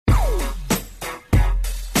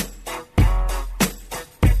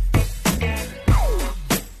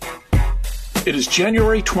It is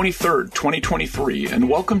January 23rd, 2023, and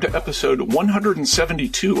welcome to episode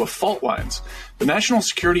 172 of Fault Lines, the National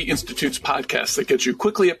Security Institute's podcast that gets you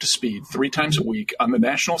quickly up to speed 3 times a week on the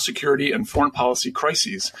national security and foreign policy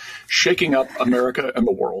crises shaking up America and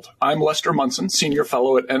the world. I'm Lester Munson, Senior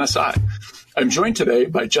Fellow at NSI. I'm joined today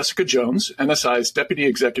by Jessica Jones, NSI's Deputy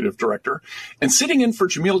Executive Director, and sitting in for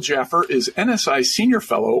Jamil Jaffer is NSI Senior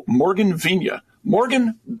Fellow Morgan Vigna.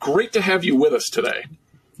 Morgan, great to have you with us today.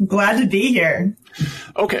 Glad to be here.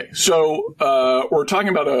 Okay, so we're talking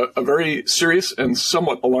about a very serious and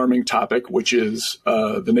somewhat alarming topic, which is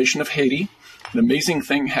the nation of Haiti. An amazing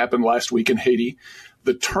thing happened last week in Haiti.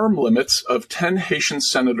 The term limits of 10 Haitian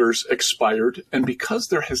senators expired, and because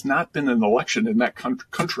there has not been an election in that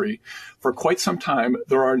country for quite some time,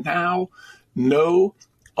 there are now no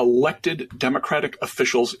elected Democratic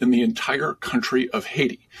officials in the entire country of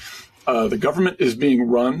Haiti. The government is being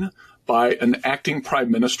run by an acting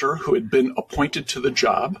prime minister who had been appointed to the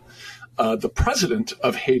job. The president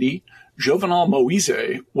of Haiti, Jovenel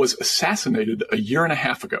Moise, was assassinated a year and a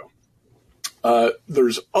half ago.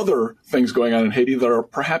 There's other things going on in Haiti that are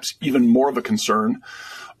perhaps even more of a concern.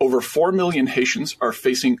 Over 4 million Haitians are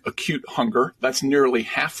facing acute hunger. That's nearly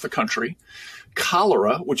half the country.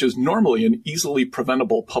 Cholera, which is normally an easily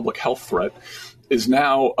preventable public health threat, is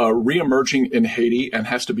now reemerging in Haiti and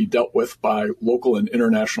has to be dealt with by local and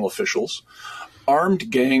international officials.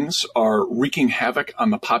 Armed gangs are wreaking havoc on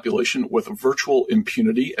the population with virtual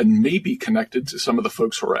impunity and may be connected to some of the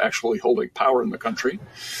folks who are actually holding power in the country.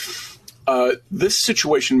 This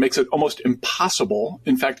situation makes it almost impossible.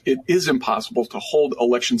 In fact, it is impossible to hold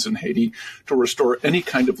elections in Haiti to restore any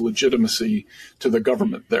kind of legitimacy to the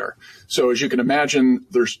government there. So as you can imagine,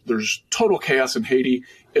 there's total chaos in Haiti.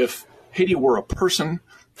 If Haiti were a person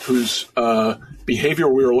whose behavior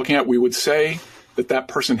we were looking at, we would say that that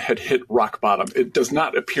person had hit rock bottom. It does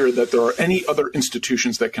not appear that there are any other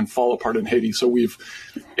institutions that can fall apart in Haiti. So we've,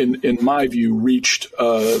 in my view, reached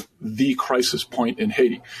the crisis point in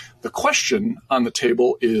Haiti. The question on the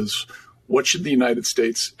table is, what should the United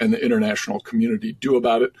States and the international community do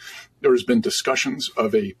about it? There has been discussions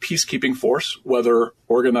of a peacekeeping force, whether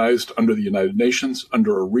organized under the United Nations,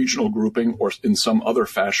 under a regional grouping, or in some other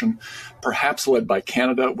fashion, perhaps led by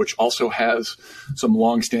Canada, which also has some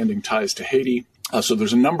longstanding ties to Haiti. So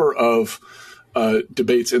there's a number of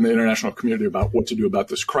debates in the international community about what to do about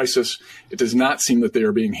this crisis. It does not seem that they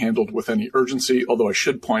are being handled with any urgency, although I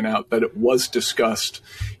should point out that it was discussed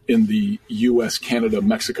in the U.S., Canada,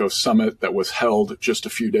 Mexico summit that was held just a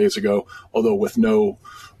few days ago, although with no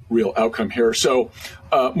real outcome here. So,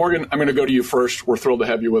 Morgan, I'm going to go to you first. We're thrilled to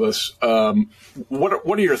have you with us.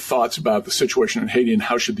 What are your thoughts about the situation in Haiti, and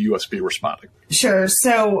how should the U.S. be responding? Sure.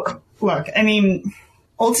 So, look, I mean,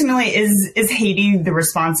 ultimately, is Haiti the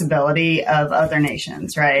responsibility of other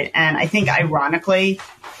nations, right? And I think, ironically,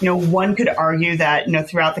 one could argue that,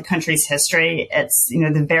 throughout the country's history, it's,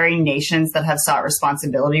 the very nations that have sought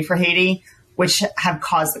responsibility for Haiti, which have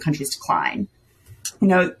caused the country's decline.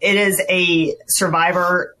 It is a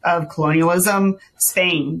survivor of colonialism.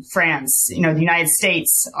 Spain, France, the United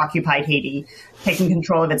States occupied Haiti, taking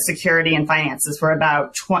control of its security and finances for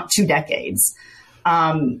about 2 decades.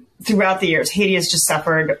 Throughout the years, Haiti has just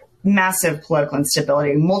suffered massive political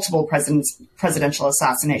instability, multiple presidential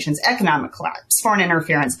assassinations, economic collapse, foreign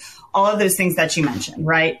interference, all of those things that you mentioned,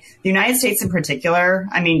 right? The United States in particular,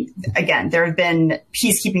 I mean, again, there have been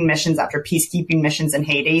peacekeeping missions after peacekeeping missions in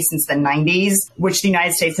Haiti since the 90s, which the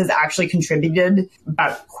United States has actually contributed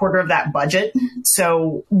about a quarter of that budget.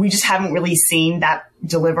 So we just haven't really seen that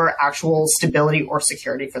deliver actual stability or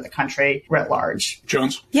security for the country writ large.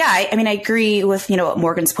 Jones? Yeah, I mean, I agree with, what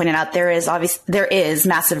Morgan's pointed out. There is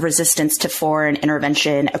massive resistance to foreign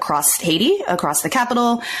intervention across Haiti, across the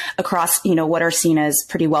capital, across, what are seen as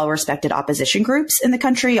pretty well-respected opposition groups in the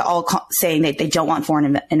country, all saying that they don't want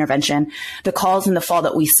foreign intervention. The calls in the fall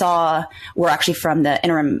that we saw were actually from the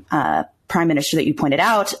interim prime minister that you pointed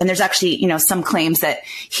out. And there's actually, some claims that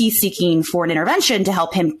he's seeking foreign intervention to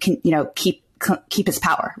help him, keep his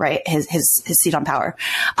power, right? His seat on power.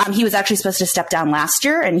 He was actually supposed to step down last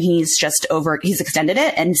year, and he's extended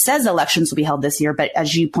it and says elections will be held this year. But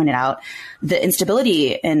as you pointed out, the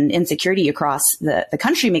instability and insecurity across the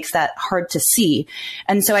country makes that hard to see.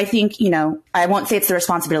 And so I think, I won't say it's the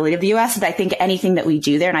responsibility of the U.S., but I think anything that we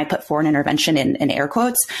do there, and I put foreign intervention in air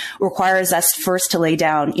quotes, requires us first to lay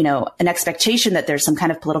down, an expectation that there's some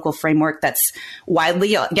kind of political framework that's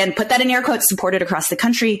widely, again, put that in air quotes, supported across the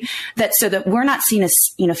country, so that we're not seen as,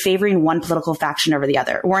 favoring one political faction over the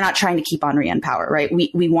other. We're not trying to keep Henri in power, right?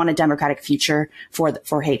 We want a democratic future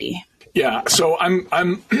for Haiti. Yeah, so I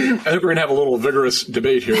think we're going to have a little vigorous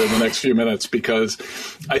debate here in the next few minutes, because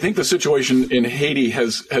I think the situation in Haiti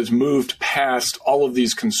has moved past all of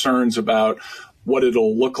these concerns about what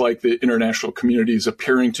it'll look like the international community is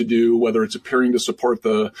appearing to do, whether it's appearing to support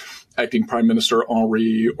the acting Prime Minister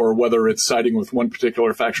Henry or whether it's siding with one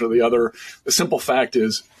particular faction or the other. The simple fact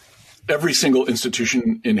is every single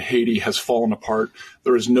institution in Haiti has fallen apart.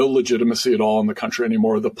 There is no legitimacy at all in the country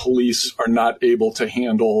anymore. The police are not able to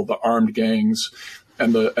handle the armed gangs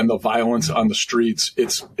and the violence on the streets.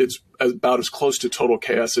 It's about as close to total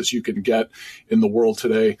chaos as you can get in the world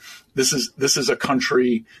today. This is a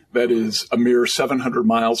country that is a mere 700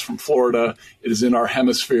 miles from Florida. It is in our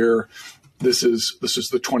hemisphere. This is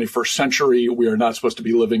the 21st century. We are not supposed to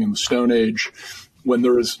be living in the Stone Age. When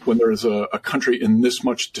there is a country in this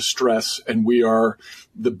much distress, and we are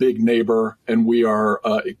the big neighbor, and we are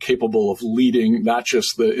capable of leading not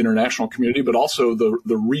just the international community, but also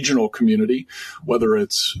the regional community, whether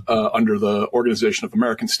it's under the Organization of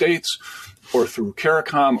American States or through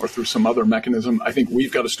CARICOM or through some other mechanism, I think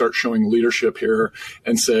we've got to start showing leadership here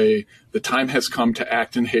and say the time has come to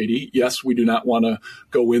act in Haiti. Yes, we do not want to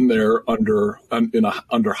go in there under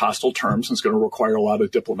hostile terms. It's going to require a lot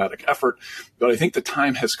of diplomatic effort. But I think the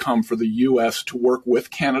time has come for the U.S. to work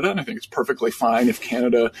with Canada, and I think it's perfectly fine if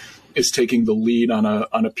Canada is taking the lead on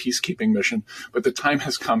a peacekeeping mission. But the time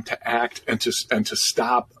has come to act and to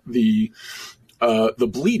stop the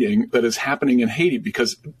bleeding that is happening in Haiti,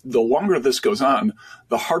 because the longer this goes on,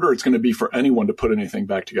 the harder it's going to be for anyone to put anything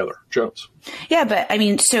back together. Jones. Yeah, but I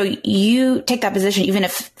mean, so you take that position even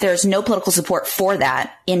if there's no political support for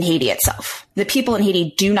that in Haiti itself. The people in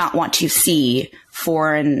Haiti do not want to see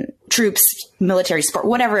foreign troops, military support,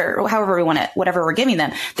 however we're giving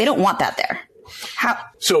them. They don't want that there.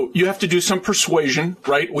 So you have to do some persuasion,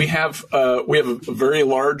 right? We have a very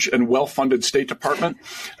large and well-funded State Department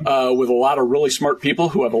with a lot of really smart people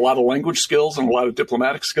who have a lot of language skills and a lot of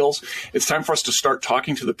diplomatic skills. It's time for us to start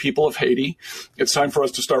talking to the people of Haiti. It's time for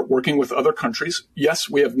us to start working with other countries. Yes,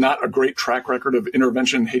 we have not a great track record of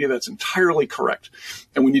intervention in Haiti. That's entirely correct.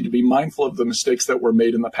 And we need to be mindful of the mistakes that were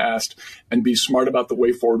made in the past and be smart about the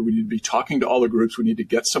way forward. We need to be talking to all the groups. We need to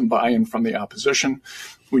get some buy-in from the opposition.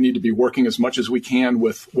 We need to be working as much as we can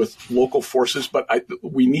with local forces, but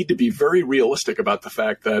we need to be very realistic about the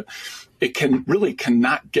fact that it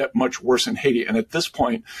cannot get much worse in Haiti. And at this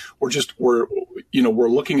point, we're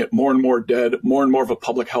looking at more and more dead, more and more of a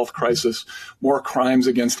public health crisis, more crimes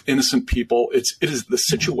against innocent people. The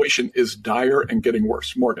situation is dire and getting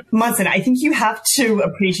worse. Morgan. Munson, I think you have to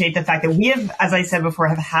appreciate the fact that we have, as I said before,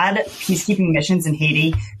 have had peacekeeping missions in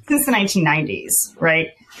Haiti since the 1990s,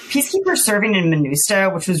 right? Peacekeepers serving in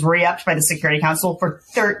MINUSTA, which was re-upped by the Security Council for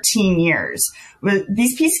 13 years.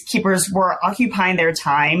 These peacekeepers were occupying their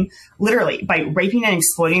time literally by raping and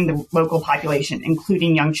exploiting the local population,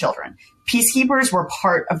 including young children. Peacekeepers were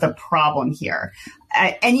part of the problem here.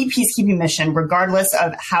 Any peacekeeping mission, regardless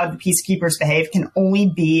of how the peacekeepers behave, can only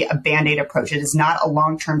be a Band-Aid approach. It is not a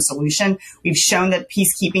long-term solution. We've shown that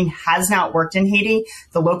peacekeeping has not worked in Haiti.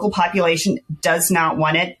 The local population does not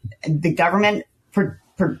want it. The government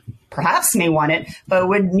perhaps may want it, but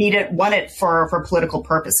would want it for political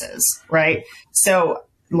purposes, right? So,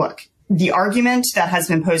 look, the argument that has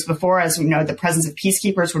been posed before, as we know, the presence of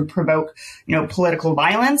peacekeepers would provoke, political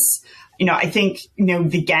violence. I think,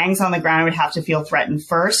 the gangs on the ground would have to feel threatened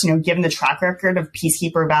first. Given the track record of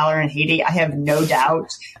peacekeeper valor in Haiti, I have no doubt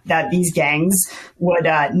that these gangs would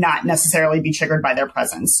not necessarily be triggered by their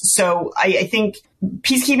presence. So I think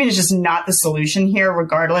peacekeeping is just not the solution here,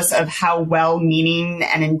 regardless of how well-meaning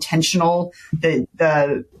and intentional the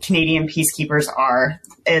Canadian peacekeepers are.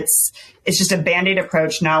 It's just a Band-Aid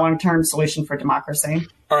approach, not a long-term solution for democracy.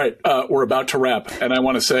 All right, we're about to wrap, and I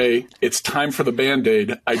want to say it's time for the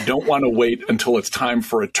Band-Aid. I don't want to wait until it's time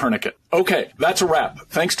for a tourniquet. Okay, that's a wrap.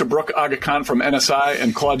 Thanks to Brooke Aga Khan from NSI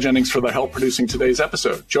and Claude Jennings for their help producing today's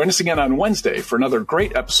episode. Join us again on Wednesday for another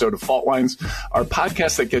great episode of Fault Lines, our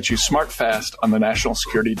podcast that gets you smart fast on the national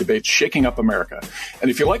security debates shaking up America. And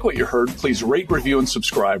if you like what you heard, please rate, review, and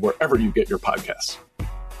subscribe wherever you get your podcasts.